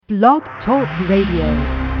Blog Talk Radio.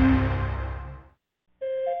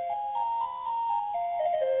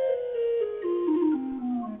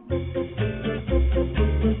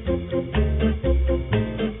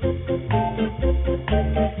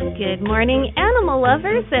 Good morning, animal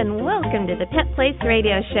lovers, and welcome to the Pet Place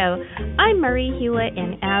Radio Show. I'm Marie Hewitt,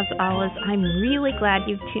 and as always, I'm really glad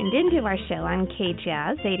you've tuned into our show on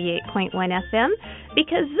KJAZZ 88.1 FM,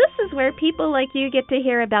 because this is where people like you get to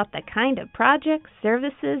hear about the kind of projects,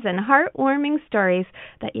 services, and heartwarming stories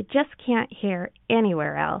that you just can't hear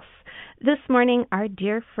anywhere else. This morning, our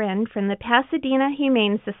dear friend from the Pasadena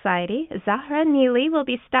Humane Society, Zahra Nealy, will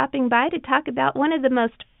be stopping by to talk about one of the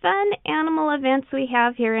most fun animal events we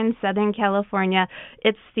have here in Southern California.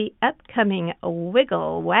 It's the upcoming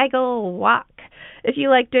Wiggle Waggle Walk. If you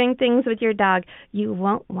like doing things with your dog, you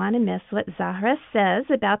won't want to miss what Zahra says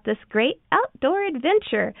about this great outdoor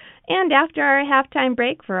adventure. And after our halftime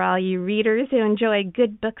break, for all you readers who enjoy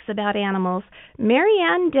good books about animals,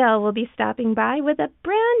 Maryanne Dell will be stopping by with a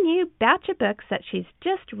brand new batch of books that she's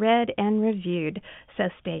just read and reviewed. So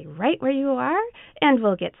stay right where you are, and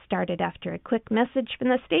we'll get started after a quick message from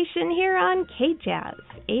the station here on KJAZZ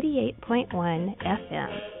 88.1 FM.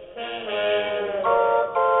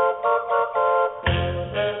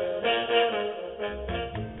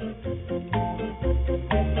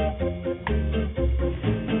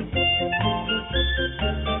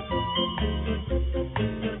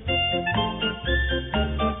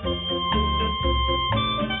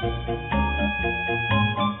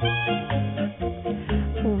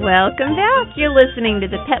 Welcome back. You're listening to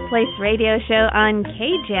the Pet Place Radio Show on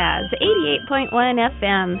KJAZZ 88.1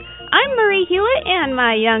 FM. I'm Marie Hewitt, and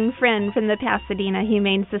my young friend from the Pasadena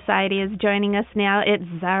Humane Society is joining us now. It's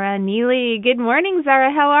Zahra Nealy. Good morning,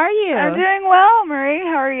 Zahra. How are you? I'm doing well, Marie.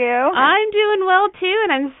 How are you? I'm doing well, too,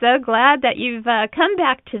 and I'm so glad that you've come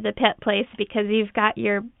back to the Pet Place because you've got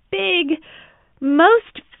your big,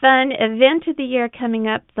 most fun event of the year coming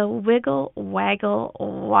up, the Wiggle Waggle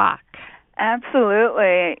Walk.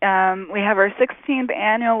 Absolutely. We have our 16th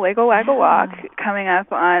annual Wiggle Waggle Walk coming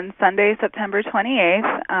up on Sunday, September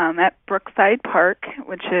 28th at Brookside Park,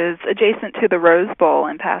 which is adjacent to the Rose Bowl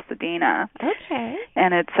in Pasadena. Okay.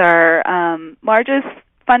 And it's our largest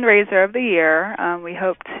fundraiser of the year. We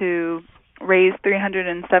hope to raise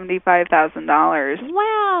 $375,000.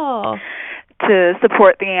 Wow. To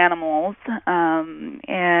support the animals,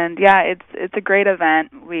 and yeah, it's a great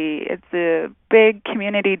event. It's a big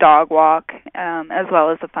community dog walk as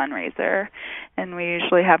well as a fundraiser, and we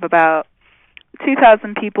usually have about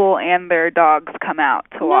 2,000 people and their dogs come out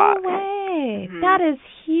to walk. No way! Mm-hmm. That is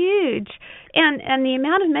huge, and the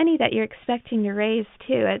amount of money that you're expecting to raise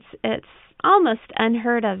too. It's almost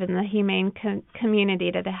unheard of in the humane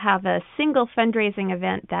community to have a single fundraising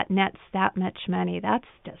event that nets that much money. That's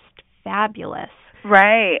just fabulous.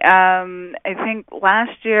 Right. I think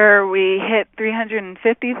last year we hit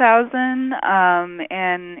 $350,000,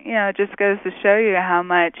 and it just goes to show you how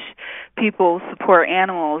much people support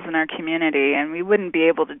animals in our community, and we wouldn't be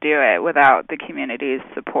able to do it without the community's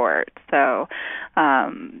support. So,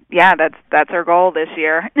 that's our goal this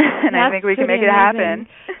year, and I think we can make it happen.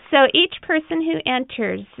 So each person who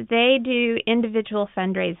enters, they do individual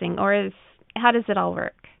fundraising, or how does it all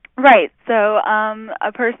work? Right. So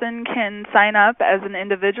a person can sign up as an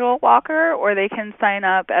individual walker, or they can sign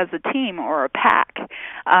up as a team or a pack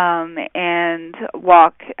and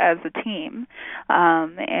walk as a team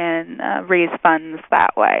and raise funds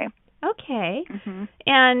that way. Okay. Mm-hmm.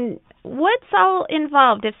 And what's all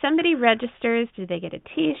involved? If somebody registers, do they get a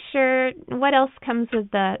T-shirt? What else comes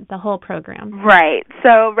with the whole program? Right.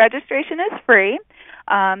 So registration is free.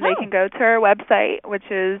 They can go to our website, which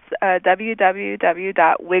is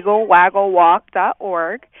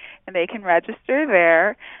www.wigglewaggleWalk.org, and they can register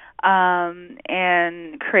there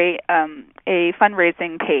and create a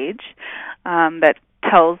fundraising page that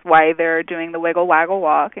tells why they're doing the Wiggle Waggle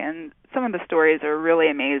Walk. And some of the stories are really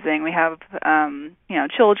amazing. We have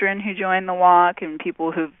children who join the walk and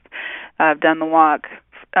people who've done the walk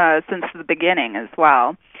since the beginning as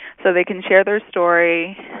well. So they can share their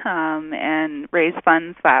story and raise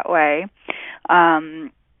funds that way.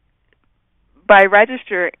 By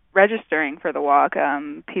registering for the walk,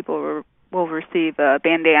 people will receive a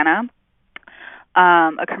bandana,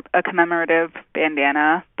 a commemorative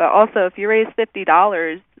bandana. But also, if you raise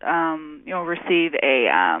 $50, you'll receive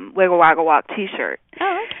a Wiggle Waggle Walk T-shirt.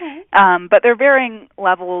 Oh, okay. But there are varying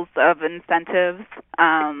levels of incentives.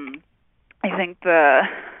 I think the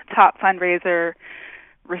top fundraiser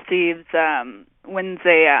wins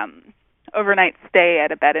a overnight stay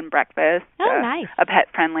at a bed and breakfast. Oh, nice. A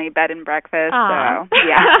pet-friendly bed and breakfast. Aww. So,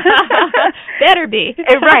 yeah. Better be.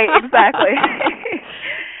 Right, exactly.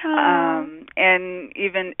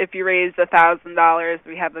 even if you raise $1,000,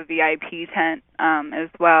 we have a VIP tent as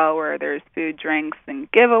well, where there's food, drinks,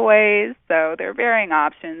 and giveaways. So there are varying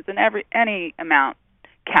options, and any amount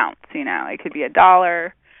counts. It could be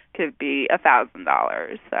 $1, could be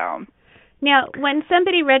 $1,000. So. Now, when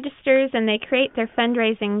somebody registers and they create their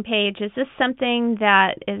fundraising page, is this something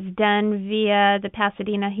that is done via the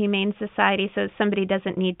Pasadena Humane Society, so somebody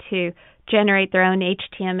doesn't need to generate their own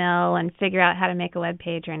HTML and figure out how to make a web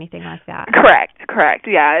page or anything like that? Correct.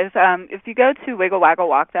 Yeah, if you go to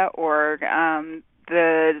wigglewaggleWalk.org,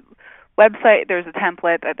 the website, there's a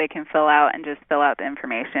template that they can fill out and just fill out the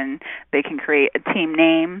information. They can create a team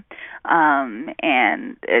name, and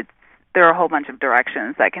there are a whole bunch of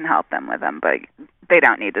directions that can help them with them, but they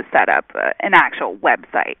don't need to set up an actual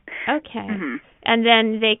website. Okay. Mm-hmm. And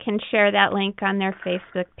then they can share that link on their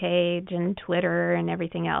Facebook page and Twitter and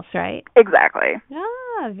everything else, right? Exactly.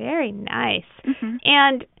 Ah, very nice. Mm-hmm.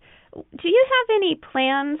 And do you have any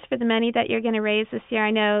plans for the money that you're going to raise this year?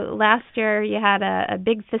 I know last year you had a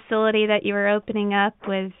big facility that you were opening up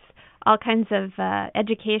with all kinds of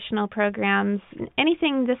educational programs.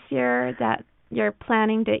 Anything this year that you're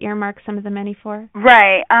planning to earmark some of the money for?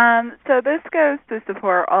 Right. So this goes to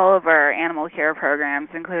support all of our animal care programs,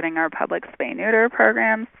 including our public spay-neuter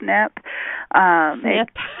program, SNP. SNP.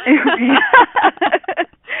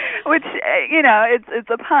 Which, it's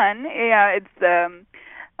a pun. Yeah, it's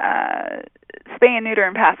spay and neuter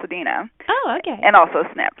in Pasadena. Oh, okay. And also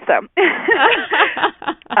SNP.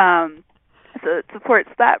 So it supports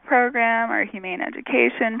that program, our humane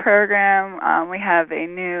education program. We have a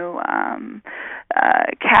new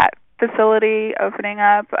cat facility opening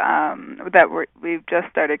up that we've just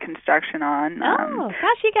started construction on.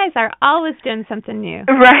 Gosh, you guys are always doing something new.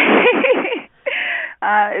 Right.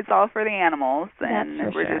 It's all for the animals,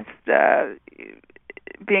 and we're just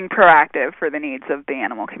being proactive for the needs of the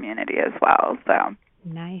animal community as well. So.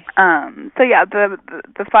 Nice. So yeah,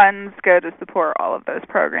 the funds go to support all of those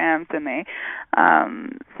programs, and they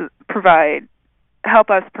help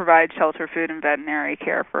us provide shelter, food, and veterinary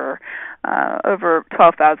care for over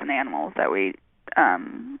 12,000 animals that we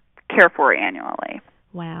care for annually.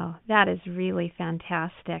 Wow, that is really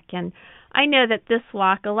fantastic. And I know that this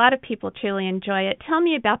walk, a lot of people truly enjoy it. Tell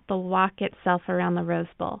me about the walk itself around the Rose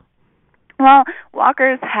Bowl. Well,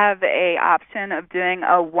 walkers have a option of doing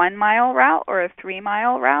a 1-mile route or a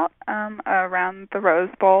 3-mile route around the Rose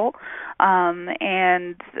Bowl,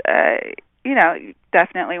 and you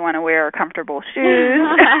definitely want to wear comfortable shoes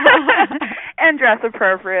and dress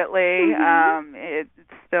appropriately. It's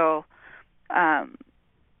still.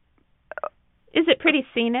 Is it pretty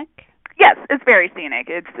scenic? Yes, it's very scenic.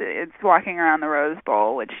 It's walking around the Rose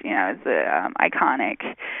Bowl, which is an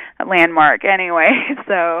iconic landmark anyway.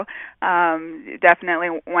 So you definitely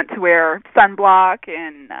want to wear sunblock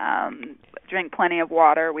and drink plenty of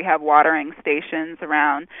water. We have watering stations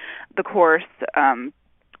around the course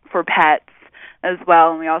for pets as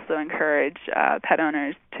well, and we also encourage pet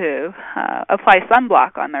owners to apply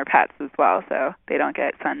sunblock on their pets as well, so they don't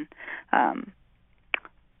get sun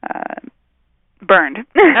burned.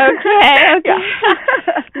 Okay. Yeah.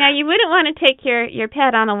 Now, you wouldn't want to take your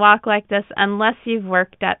pet on a walk like this unless you've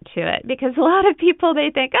worked up to it, because a lot of people, they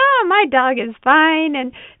think, oh, my dog is fine,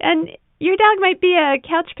 and your dog might be a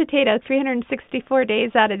couch potato 364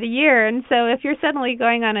 days out of the year, and so if you're suddenly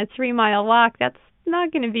going on a 3-mile walk, that's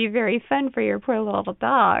not going to be very fun for your poor little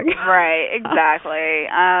dog. Right, exactly.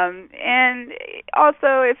 And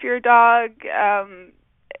also, if your dog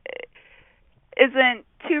isn't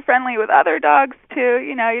too friendly with other dogs too,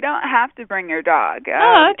 you don't have to bring your dog.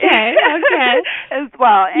 Okay. As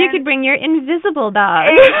well. And you could bring your invisible dog.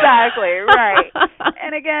 Exactly, right.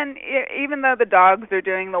 And again, even though the dogs are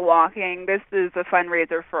doing the walking, this is a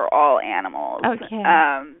fundraiser for all animals. Okay.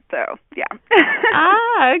 So, yeah.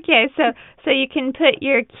 Okay. So you can put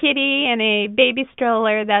your kitty in a baby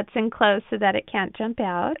stroller that's enclosed so that it can't jump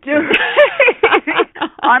out.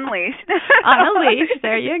 On leash. On a leash.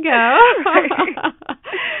 There you go.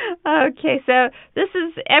 Okay, so this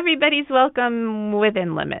is everybody's welcome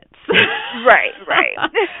within limits. Right.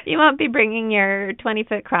 You won't be bringing your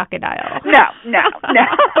 20-foot crocodile. No.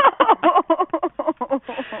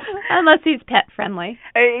 Unless he's pet friendly.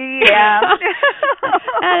 Yeah.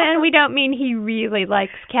 And we don't mean he really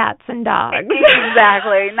likes cats and dogs.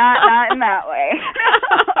 Exactly. Not in that way.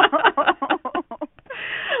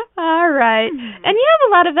 All right. And you have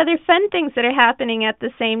a lot of other fun things that are happening at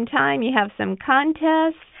the same time. You have some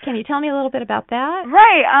contests. Can you tell me a little bit about that?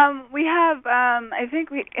 Right. We have, I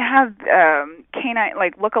think we have canine,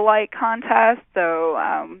 look-alike contests, so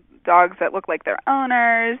dogs that look like their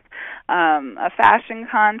owners, a fashion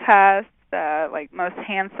contest, most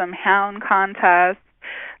handsome hound contest,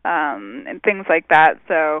 and things like that.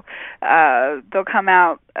 So they'll come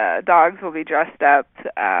out. Dogs will be dressed up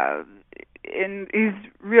in these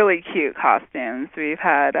really cute costumes. We've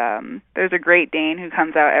had there's a Great Dane who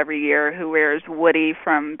comes out every year who wears Woody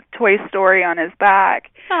from Toy Story on his back.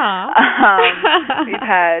 We've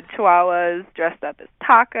had Chihuahuas dressed up as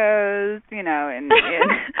tacos, and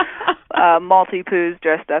Maltipoos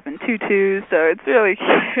dressed up in tutus. So it's really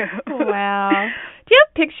cute. Wow. Do you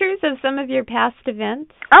have pictures of some of your past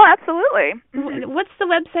events? Oh, absolutely. What's the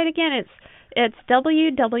website again? It's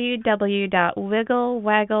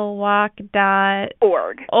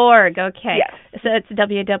www.wigglewagglewalk.org. Okay. Yes. So it's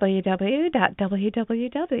www.www.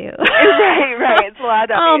 Right. It's a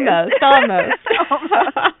lot of W's. Almost.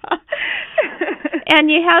 And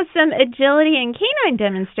you have some agility and canine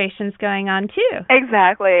demonstrations going on, too.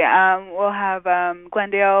 Exactly. We'll have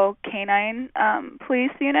Glendale Canine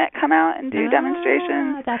Police Unit come out and do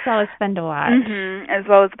demonstrations. That's always fun to watch. As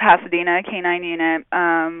well as the Pasadena Canine Unit.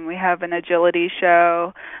 We have an agility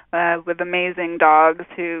show with amazing dogs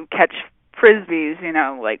who catch Frisbees,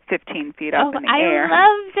 like 15 feet up in the air. I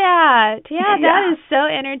love that. Yeah, that is so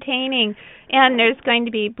entertaining. And there's going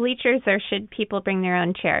to be bleachers, or should people bring their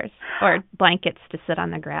own chairs or blankets to sit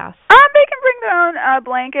on the grass? They can bring their own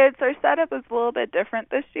blankets. Our setup is a little bit different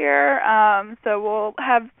this year, so we'll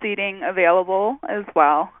have seating available as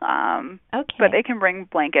well. Okay. But they can bring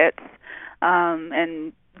blankets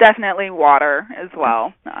and definitely water as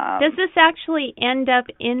well. Does this actually end up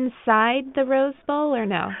inside the Rose Bowl or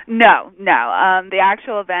no? No. The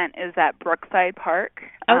actual event is at Brookside Park.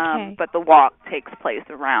 Okay. But the walk takes place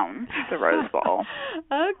around the Rose Bowl.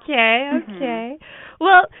 Okay.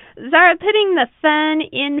 Well, Zahra, putting the fun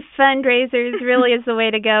in fundraisers really is the way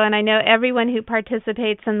to go, and I know everyone who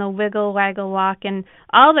participates in the Wiggle Waggle Walk and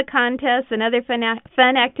all the contests and other fun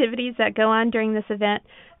activities that go on during this event,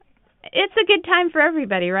 it's a good time for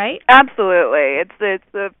everybody, right? Absolutely.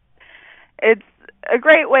 It's a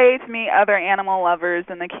great way to meet other animal lovers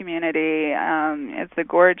in the community. It's a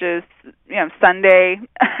gorgeous, Sunday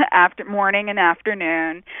morning and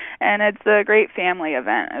afternoon, and it's a great family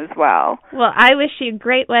event as well. Well, I wish you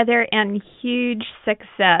great weather and huge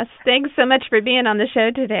success. Thanks so much for being on the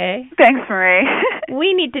show today. Thanks, Marie.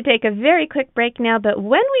 We need to take a very quick break now, but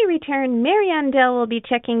when we return, Maryanne Dell will be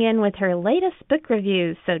checking in with her latest book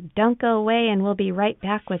reviews, so don't go away, and we'll be right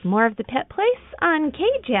back with more of The Pet Place on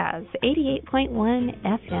KJAZZ 88.1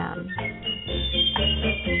 FM.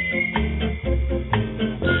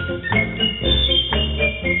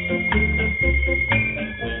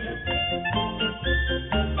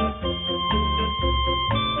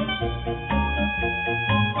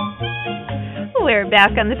 We're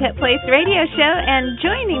back on the Pet Place Radio Show, and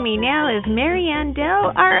joining me now is Maryanne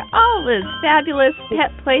Dell, our always fabulous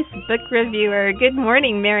Pet Place book reviewer. Good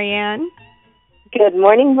morning, Maryanne. Good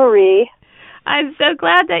morning, Marie. I'm so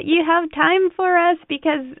glad that you have time for us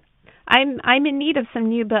because I'm in need of some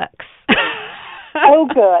new books. Oh,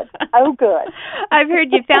 good. I've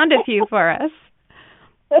heard you found a few for us.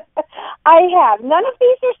 I have. None of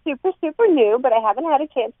these are super new, but I haven't had a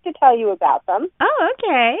chance to tell you about them. Oh,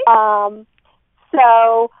 okay.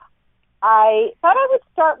 So I thought I would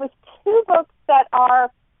start with two books that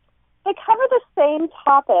they cover the same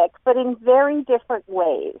topic, but in very different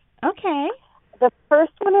ways. Okay. The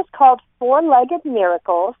first one is called Four-Legged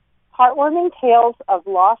Miracles, Heartwarming Tales of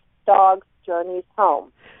Lost Dogs' Journeys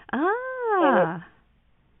Home. Ah.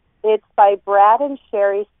 It's by Brad and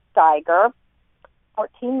Sherry Steiger,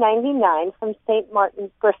 $14.99 from St.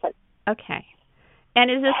 Martin's Griffin. Okay.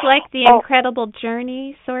 And is this like The Incredible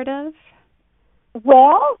Journey, sort of?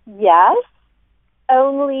 Well, yes.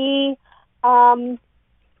 Only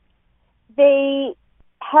they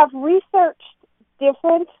have researched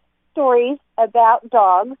different stories about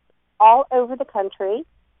dogs all over the country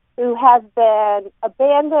who have been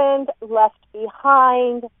abandoned, left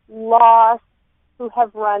behind, lost, who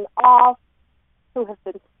have run off, who have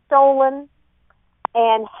been stolen,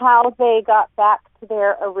 and how they got back to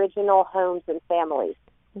their original homes and families.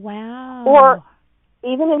 Wow. Or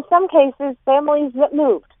even in some cases, families that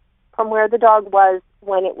moved from where the dog was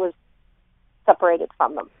when it was separated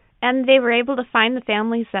from them. And they were able to find the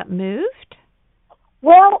families that moved?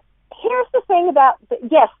 Well, here's the thing about,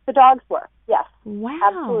 yes, the dogs were, yes. Wow.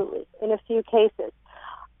 Absolutely, in a few cases.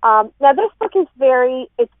 Now, this book is very,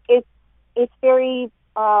 it's very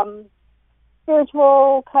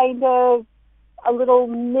spiritual, kind of, a little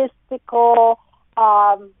mystical.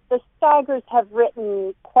 The Steigers have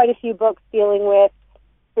written quite a few books dealing with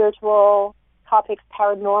spiritual topics,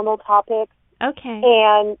 paranormal topics. Okay.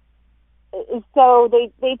 And so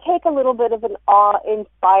they take a little bit of an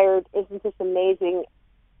awe-inspired, isn't this amazing,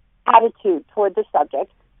 attitude toward the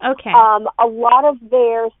subject. Okay. A lot of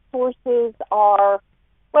their sources are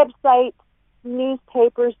websites,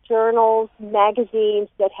 newspapers, journals, magazines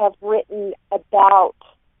that have written about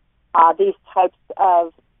these types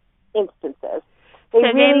of instances.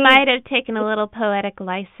 They might have taken a little poetic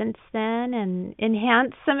license then and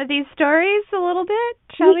enhanced some of these stories a little bit,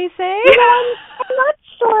 shall we say? I'm not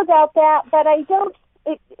sure about that, but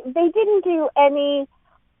they didn't do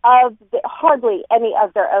hardly any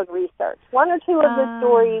of their own research. One or two of the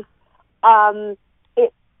stories,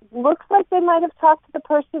 it looks like they might have talked to the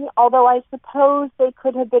person, although I suppose they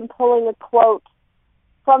could have been pulling a quote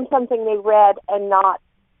from something they read and not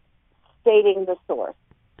stating the source.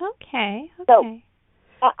 Okay. So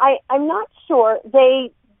I'm not sure.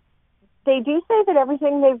 They do say that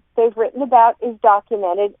everything they've written about is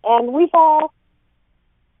documented, and we've all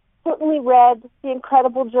certainly read The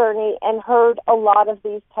Incredible Journey and heard a lot of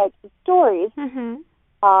these types of stories. Mm-hmm.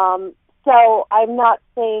 So I'm not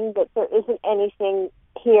saying that there isn't anything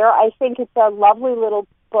here. I think it's a lovely little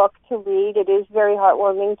book to read. It is very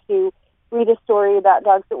heartwarming to read a story about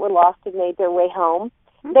dogs that were lost and made their way home.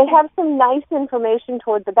 Okay. They have some nice information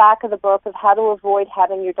toward the back of the book of how to avoid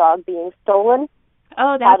having your dog being stolen.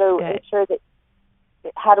 Oh, that's good.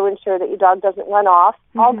 How to ensure that your dog doesn't run off.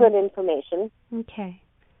 Mm-hmm. All good information. Okay.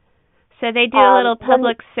 So they do a little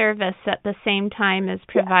public service at the same time as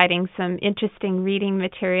providing some interesting reading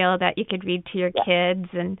material that you could read to your kids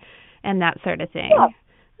and that sort of thing. Yeah.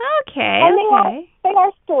 Okay. And they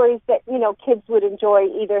are stories that, kids would enjoy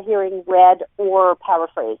either hearing read or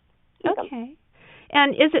paraphrased. Okay.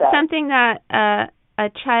 And is it something that a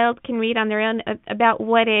child can read on their own? About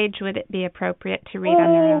what age would it be appropriate to read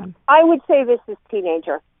on their own? I would say this is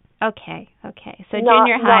teenager. Okay. So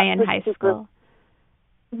junior high and high school.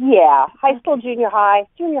 Yeah, high school, junior high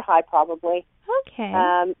probably. Okay.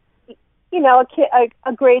 A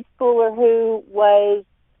grade schooler who was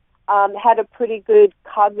had a pretty good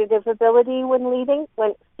cognitive ability when reading.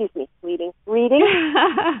 I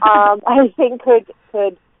think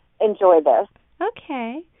could enjoy this.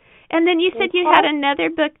 Okay. And then you said you had another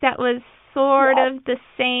book that was sort of the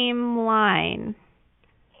same line.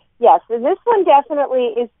 Yes, and this one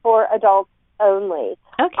definitely is for adults only.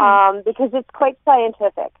 Okay. Because it's quite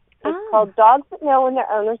scientific. It's called Dogs That Know When Their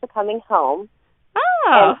Owners Are Coming Home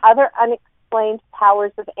and Other Unexplained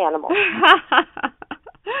Powers of Animals.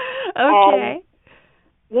 Okay. And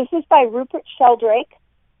this is by Rupert Sheldrake.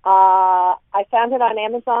 I found it on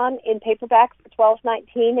Amazon in paperback for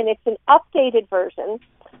 $12.19, and it's an updated version.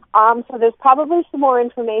 So there's probably some more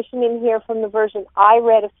information in here from the version I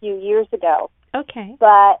read a few years ago. Okay.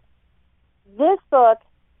 But this book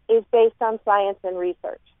is based on science and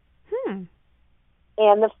research. And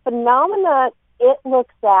the phenomena it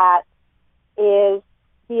looks at is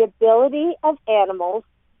the ability of animals,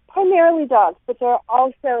 primarily dogs, but there are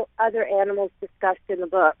also other animals discussed in the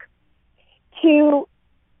book, to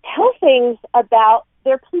tell things about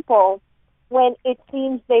their people when it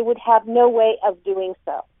seems they would have no way of doing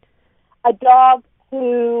so. A dog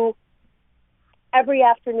who every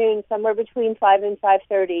afternoon, somewhere between 5 and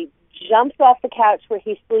 5:30, jumps off the couch where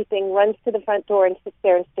he's sleeping, runs to the front door, and sits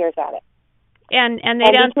there and stares at it. And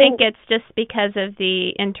they don't think it's just because of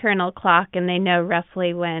the internal clock, and they know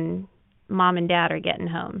roughly when Mom and Dad are getting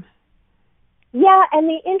home. Yeah, and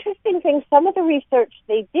the interesting thing, some of the research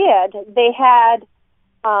they did, they had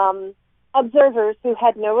observers who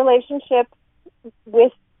had no relationship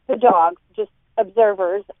with the dogs, just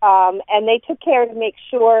observers, and they took care to make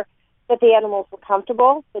sure that the animals were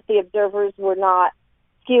comfortable, that the observers were not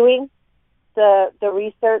skewing the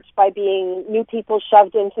research by being new people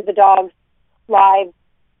shoved into the dogs' lives,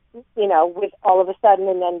 with all of a sudden,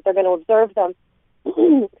 and then they're going to observe them.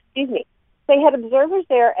 Excuse me. They had observers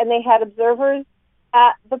there, and they had observers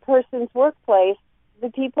at the person's workplace. The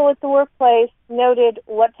people at the workplace noted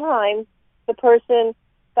what time the person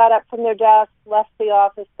got up from their desk, left the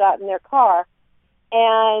office, got in their car,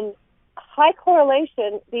 and high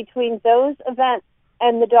correlation between those events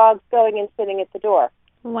and the dogs going and sitting at the door.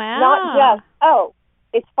 Wow. Not just,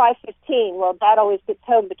 it's 5:15. Well, Dad always gets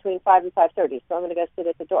home between 5 and 5:30, so I'm going to go sit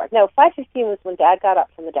at the door. No, 5:15 was when Dad got up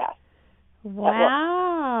from the desk.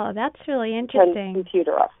 Wow, that's really interesting. Turn the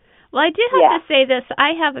computer off. Well, I do have to say this.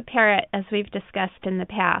 I have a parrot, as we've discussed in the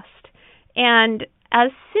past, and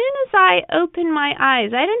as soon as I open my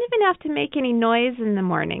eyes, I don't even have to make any noise in the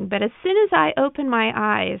morning, but as soon as I open my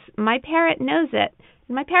eyes, my parrot knows it.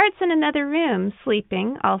 And my parrot's in another room,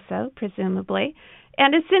 sleeping also, presumably,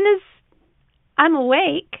 and as soon as I'm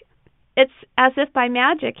awake, it's as if by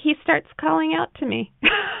magic, he starts calling out to me.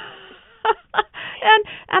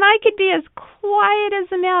 and I could be as quiet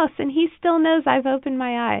as a mouse, and he still knows I've opened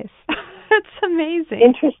my eyes. That's amazing.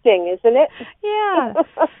 Interesting, isn't it? Yeah.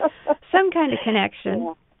 Some kind of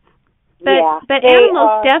connection. Yeah. But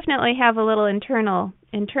animals definitely have a little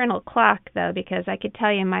internal clock, though, because I could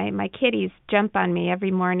tell you my kitties jump on me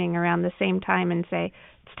every morning around the same time and say,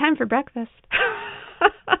 it's time for breakfast.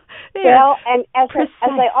 Well, and as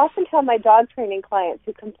I often tell my dog training clients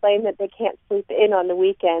who complain that they can't sleep in on the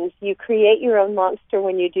weekends, you create your own monster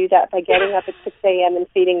when you do that by getting up at 6 a.m. and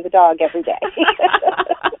feeding the dog every day.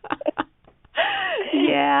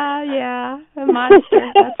 Yeah, a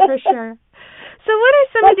monster, that's for sure. So what are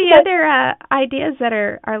some of the other ideas that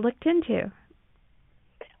are looked into?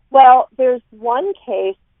 Well, there's one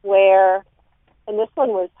case where, and this one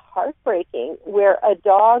was heartbreaking, where a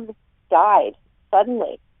dog died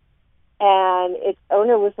suddenly, and its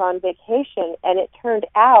owner was on vacation, and it turned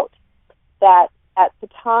out that at the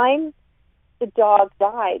time the dog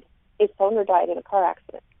died, its owner died in a car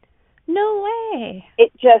accident. No way.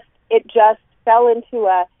 It just fell into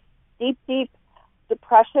a deep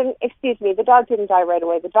depression. The dog didn't die right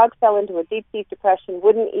away. The dog fell into a deep depression,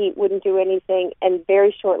 wouldn't eat, wouldn't do anything, and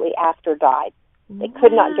very shortly after died. They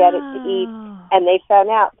could not get it to eat, and they found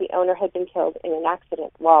out the owner had been killed in an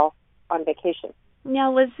accident while on vacation.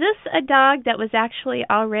 Now, was this a dog that was actually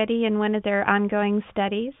already in one of their ongoing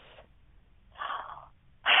studies?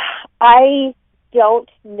 I don't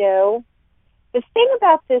know. The thing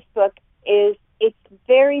about this book is it's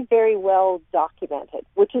very, very well documented,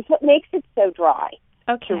 which is what makes it so dry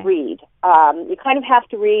to read. You kind of have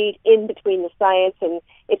to read in between the science, and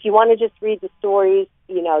if you want to just read the stories,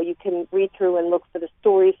 you can read through and look for the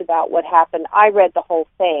stories about what happened. I read the whole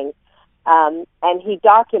thing, and he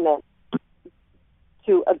documents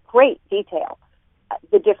to a great detail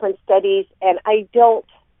the different studies, and I don't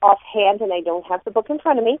offhand, and I don't have the book in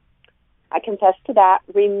front of me, I confess to that,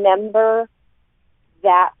 remember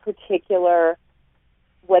that particular,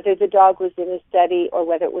 whether the dog was in a study or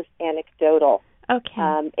whether it was anecdotal.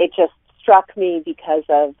 Okay. It just struck me because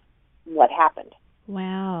of what happened.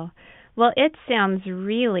 Wow. Well, it sounds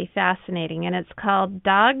really fascinating, and it's called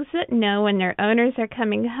Dogs That Know When Their Owners Are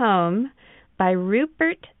Coming Home by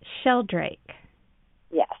Rupert Sheldrake.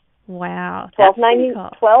 Yes. Wow.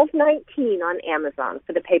 $12.19 on Amazon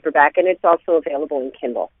for the paperback, and it's also available in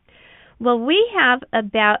Kindle. Well, we have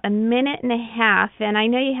about a minute and a half, and I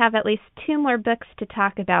know you have at least 2 more books to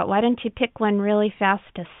talk about. Why don't you pick one really fast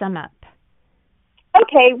to sum up?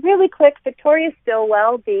 Okay, really quick. Victoria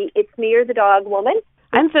Stilwell, the It's Me or the Dog woman.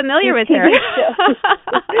 I'm familiar with her.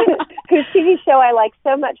 Whose TV show I like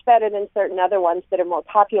so much better than certain other ones that are more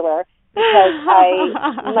popular because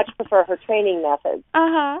I much prefer her training methods.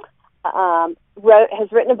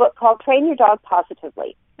 Has written a book called Train Your Dog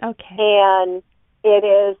Positively. Okay. And it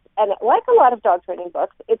is, and like a lot of dog training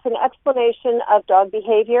books, it's an explanation of dog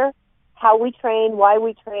behavior, how we train, why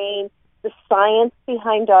we train, the science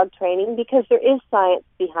behind dog training, because there is science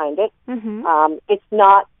behind it. Mm-hmm. It's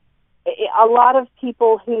not, a lot of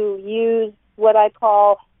people who use what I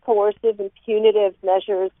call coercive and punitive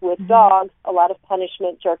measures with dogs, a lot of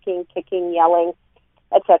punishment, jerking, kicking, yelling,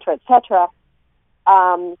 et cetera,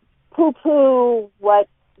 poo-poo what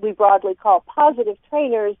we broadly call positive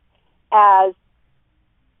trainers as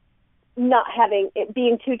not having it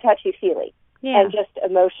being too touchy-feely and just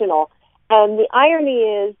emotional. And the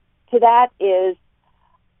irony to that is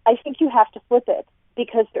I think you have to flip it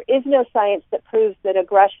because there is no science that proves that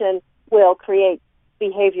aggression will create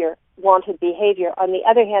behavior, wanted behavior. On the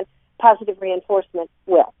other hand, positive reinforcement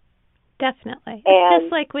will. Definitely. And it's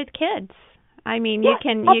just like with kids. I mean,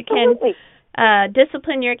 absolutely. you can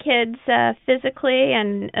discipline your kids physically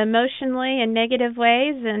and emotionally in negative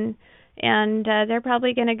ways, and they're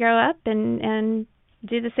probably going to grow up and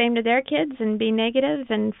do the same to their kids and be negative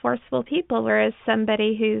and forceful people, whereas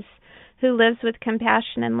somebody who lives with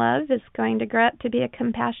compassion and love is going to grow up to be a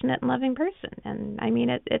compassionate and loving person. And I mean,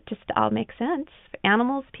 it just all makes sense.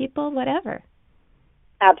 Animals, people, whatever.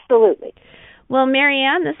 Absolutely. Well,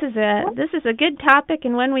 Maryanne, this is a good topic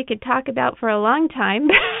and one we could talk about for a long time.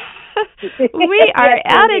 We are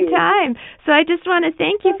out of time. So I just want to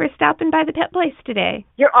thank you for stopping by the Pet Place today.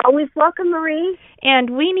 You're always welcome, Marie.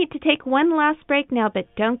 And we need to take one last break now, but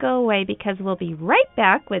don't go away because we'll be right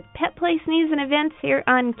back with Pet Place news and events here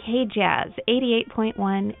on KJAZZ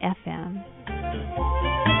 88.1 FM.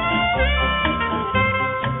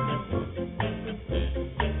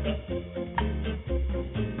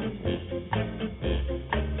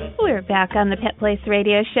 We're back on the Pet Place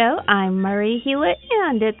Radio Show. I'm Marie Hewitt,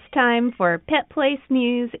 and it's time for Pet Place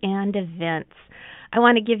news and events. I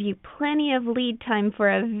want to give you plenty of lead time for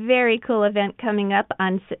a very cool event coming up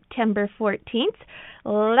on September 14th.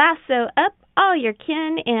 Lasso up all your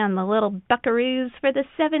kin and the little buckaroos for the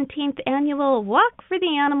 17th annual Walk for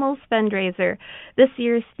the Animals fundraiser. This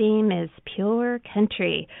year's theme is Pure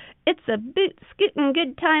Country. It's a boot-scootin'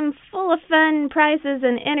 good time full of fun, prizes,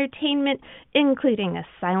 and entertainment, including a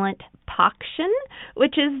silent auction,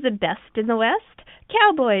 which is the best in the West,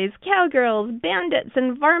 cowboys, cowgirls, bandits,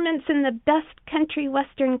 and varmints in the best country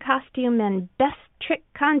western costume, and best trick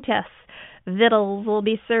contests. Victuals will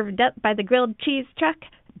be served up by the grilled cheese truck,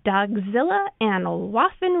 Dogzilla, and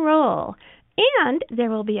Waff and Roll. And there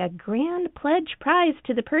will be a grand pledge prize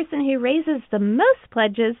to the person who raises the most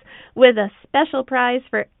pledges, with a special prize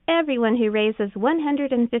for everyone who raises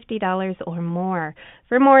 $150 or more.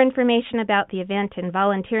 For more information about the event and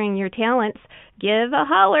volunteering your talents, give a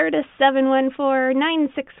holler to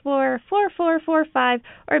 714-964-4445,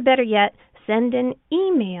 or better yet, send an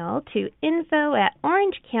email to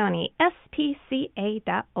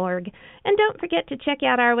info@orangecountystpca.org. And don't forget to check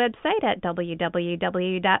out our website at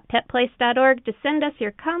www.petplace.org to send us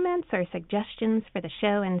your comments or suggestions for the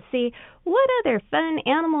show and see what other fun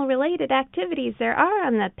animal-related activities there are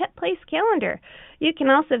on the Pet Place calendar. You can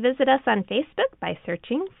also visit us on Facebook by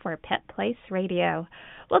searching for Pet Place Radio.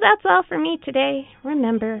 Well, that's all for me today.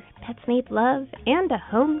 Remember, pets need love and a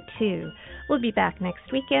home, too. We'll be back next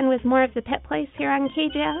weekend with more of the Pet Place here on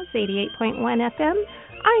KJAZZ 88.1 FM.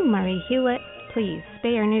 I'm Marie Hewlett. Please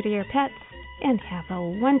spay or neuter your pets and have a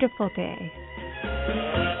wonderful day.